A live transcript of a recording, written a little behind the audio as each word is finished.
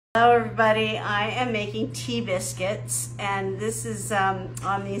Hello everybody, I am making tea biscuits, and this is on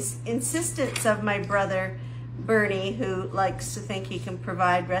the insistence of my brother Bernie, who likes to think he can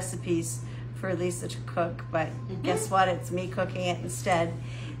provide recipes for Lisa to cook, but guess what, it's me cooking it instead.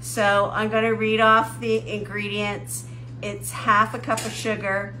 So I'm going to read off the ingredients. It's half a cup of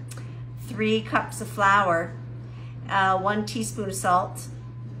sugar, 3 cups of flour, 1 teaspoon of salt,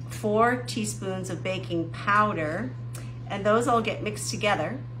 4 teaspoons of baking powder, and those all get mixed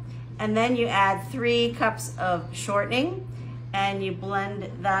together. And then you add 3 cups of shortening and you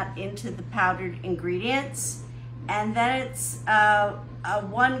blend that into the powdered ingredients. And then it's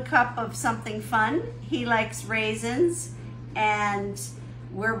 1 cup of something fun. He likes raisins, and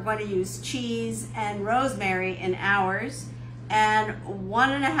we're going to use cheese and rosemary in ours, and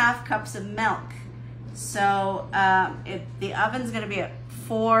 1.5 cups of milk. So the oven's going to be at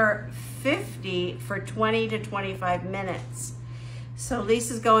 450 for 20 to 25 minutes. So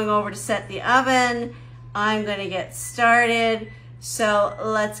Lisa's going over to set the oven. I'm going to get started. So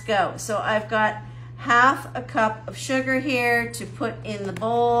let's go. So I've got half a cup of sugar here to put in the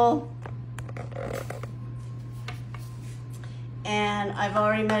bowl. And I've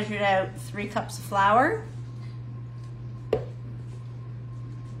already measured out 3 cups of flour.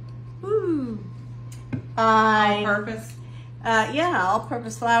 Ooh. All-purpose? Yeah,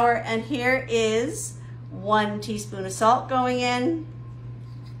 all-purpose flour. And here is 1 teaspoon of salt going in.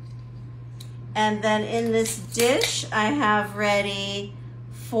 And then in this dish, I have ready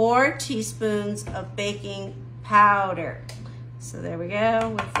 4 teaspoons of baking powder. So there we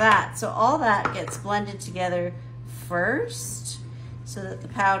go with that. So all that gets blended together first so that the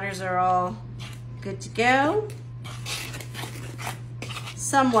powders are all good to go.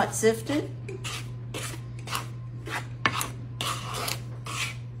 Somewhat sifted.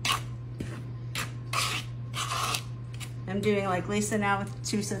 I'm doing like Lisa now with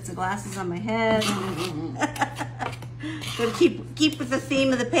 2 sets of glasses on my head. Gotta keep with the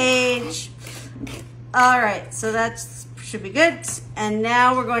theme of the page. All right, so that should be good. And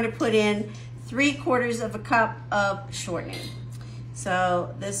now we're going to put in 3/4 of a cup of shortening.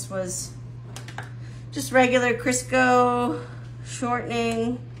 So this was just regular Crisco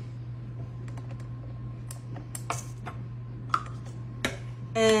shortening.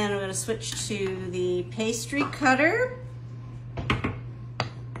 And I'm gonna switch to the pastry cutter.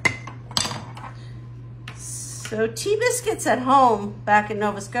 So tea biscuits at home back in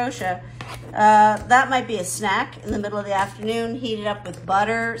Nova Scotia, that might be a snack in the middle of the afternoon. Heat it up with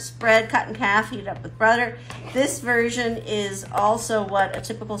butter, spread, cut in half, heat it up with butter. This version is also what a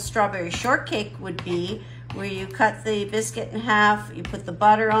typical strawberry shortcake would be, where you cut the biscuit in half, you put the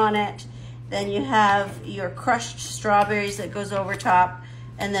butter on it, then you have your crushed strawberries that goes over top,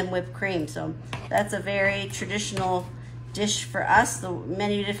 and then whipped cream. So that's a very traditional dish for us, the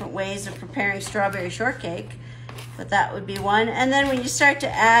many different ways of preparing strawberry shortcake. But that would be one. And then when you start to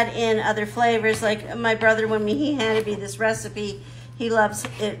add in other flavors, like my brother, when he handed me this recipe, he loves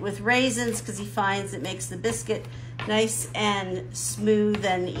it with raisins because he finds it makes the biscuit nice and smooth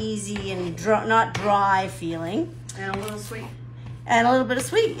and easy and not dry feeling. And a little sweet. And a little bit of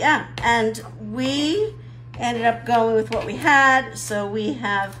sweet, yeah. And we ended up going with what we had. So we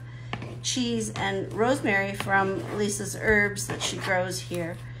have cheese and rosemary from Lisa's herbs that she grows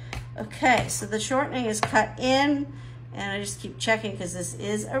here. Okay, so the shortening is cut in, and I just keep checking because this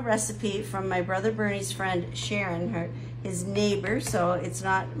is a recipe from my brother Bernie's friend Sharon, his neighbor, so it's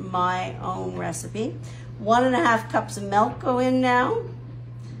not my own recipe. 1.5 cups of milk go in now.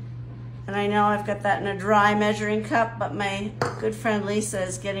 And I know I've got that in a dry measuring cup, but my good friend Lisa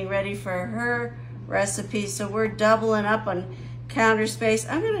is getting ready for her recipe, so we're doubling up on counter space.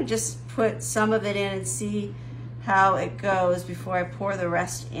 I'm gonna just put some of it in and see how it goes before I pour the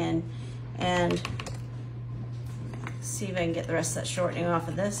rest in, and see if I can get the rest of that shortening off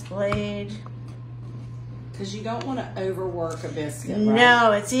of this blade. Because you don't want to overwork a biscuit, right?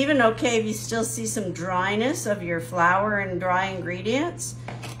 No, it's even okay if you still see some dryness of your flour and dry ingredients.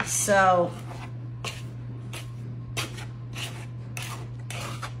 So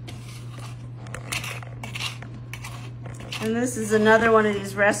and this is another one of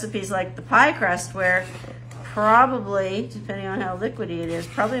these recipes like the pie crust where probably, depending on how liquidy it is,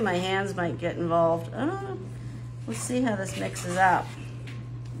 probably my hands might get involved. Let's see how this mixes up.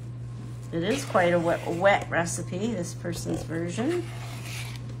 It is quite a wet recipe, this person's version.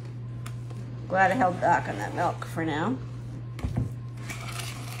 Glad I held back on that milk for now.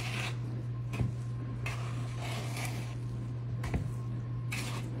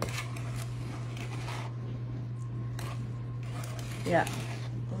 Yeah,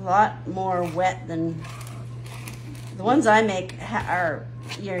 a lot more wet than the ones I make are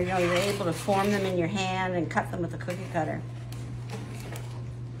you're able to form them in your hand and cut them with a cookie cutter.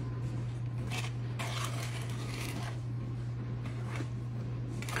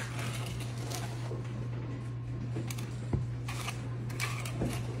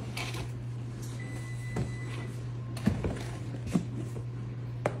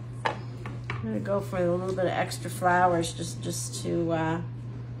 I'm gonna go for a little bit of extra flours just to I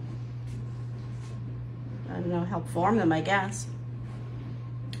don't know, help form them, I guess.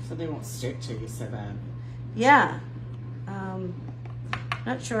 So they won't stick to you so bad. Yeah.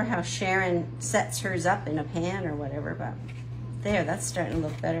 Not sure how Sharon sets hers up in a pan or whatever, but there, that's starting to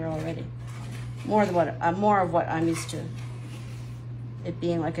look better already. More of what I'm used to. It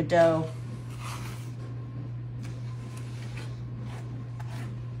being like a dough.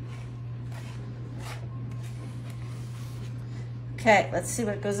 Okay, let's see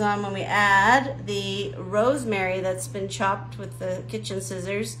what goes on when we add the rosemary that's been chopped with the kitchen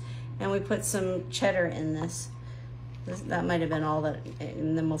scissors, and we put some cheddar in this. That might have been all that,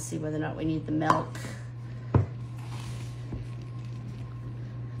 and then we'll see whether or not we need the milk.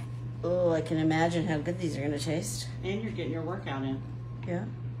 Oh, I can imagine how good these are gonna taste. And you're getting your workout in. Yeah.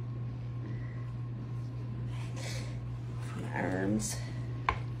 Arms.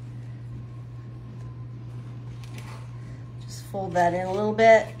 Fold that in a little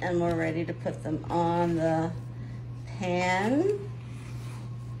bit, and we're ready to put them on the pan.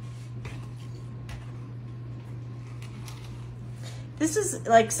 This is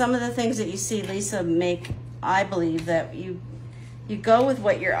like some of the things that you see Lisa make. I believe that you go with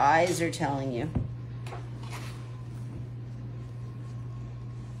what your eyes are telling you.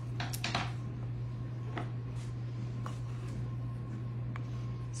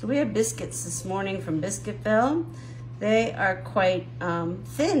 So we had biscuits this morning from Biscuitville. They are quite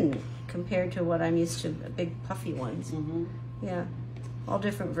thin compared to what I'm used to, big puffy ones. Mm-hmm. Yeah, all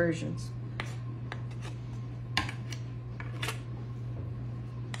different versions.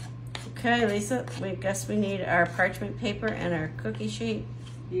 Okay, Lisa, we guess we need our parchment paper and our cookie sheet.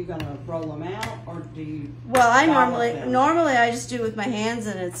 You gonna roll them out, or do you? Well, I normally I just do it with my hands,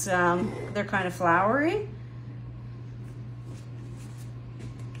 and it's they're kind of floury.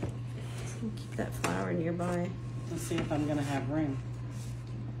 So keep that flour nearby. Let's see if I'm gonna have room.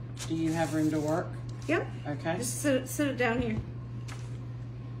 Do you have room to work? Yep. Okay. Just sit it down here.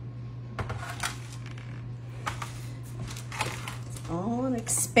 It's all an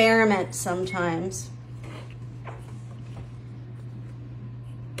experiment sometimes.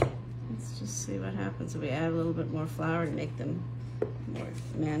 Let's just see what happens if we add a little bit more flour to make them more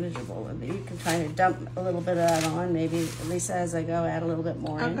manageable. And you can kind of dump a little bit of that on, maybe at least as I go, add a little bit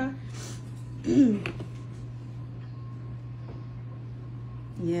more in.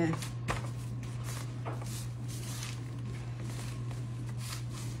 Yeah.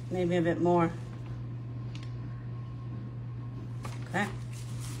 Maybe a bit more. Okay.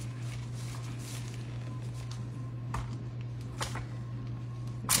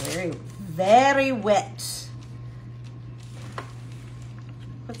 Very, very wet.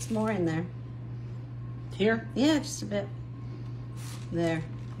 Put some more in there. Here? Yeah, just a bit. There. A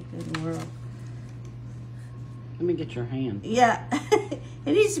bit more. Let me get your hand. Yeah.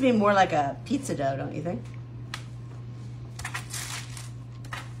 It needs to be more like a pizza dough, don't you think?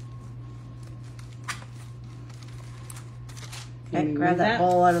 Okay, grab that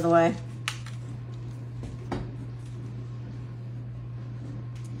bowl out of the way.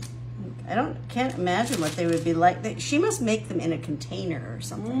 Can't imagine what they would be like. She must make them in a container or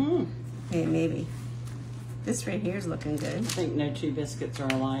something. Okay, maybe. This right here is looking good. I think no two biscuits are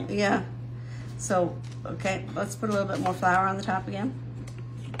alike. Yeah. So, okay, let's put a little bit more flour on the top again.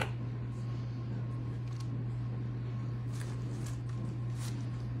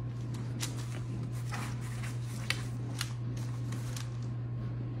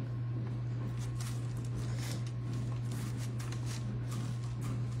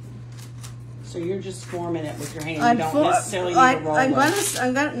 So you're just forming it with your hand. You don't necessarily need to roll it.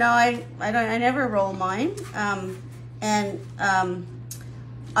 I never roll mine.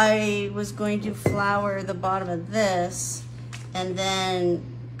 I was going to flour the bottom of this and then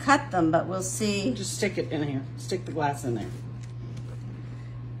cut them, but we'll see. Just stick it in here. Stick the glass in there.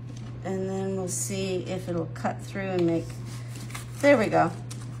 And then we'll see if it'll cut through and make, there we go.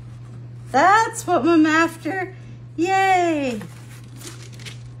 That's what I'm after. Yay!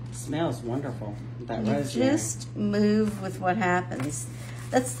 Smells wonderful. That You rosemary. just move with what happens.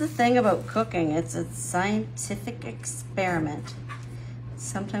 That's the thing about cooking. It's a scientific experiment.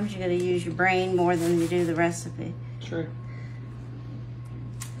 Sometimes you got to use your brain more than you do the recipe. True.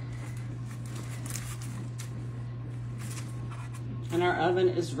 And our oven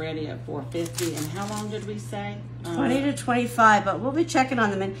is ready at 450. And how long did we say? 20 to 25, but we'll be checking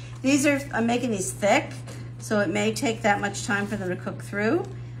on them. And these are, I'm making these thick, so it may take that much time for them to cook through.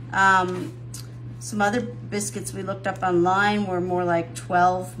 Some other biscuits we looked up online were more like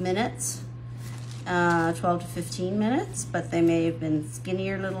 12 minutes, 12 to 15 minutes, but they may have been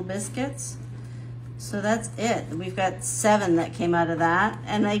skinnier little biscuits. So that's it. We've got 7 that came out of that.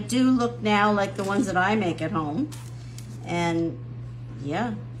 And they do look now like the ones that I make at home. And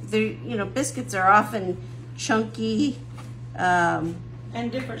yeah, they're, you know, biscuits are often chunky, and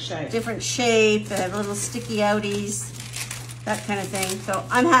different shape. Different shape, they have little sticky outies, that kind of thing. So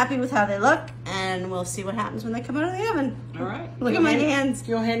I'm happy with how they look, and we'll see what happens when they come out of the oven. All right. Look at my hands.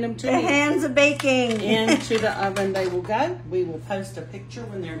 You'll hand them to me. The hands of baking. Into the oven they will go. We will post a picture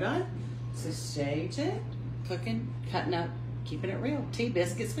when they're done. So stay tuned. Cooking, cutting up, keeping it real. Tea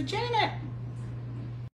biscuits with Janet.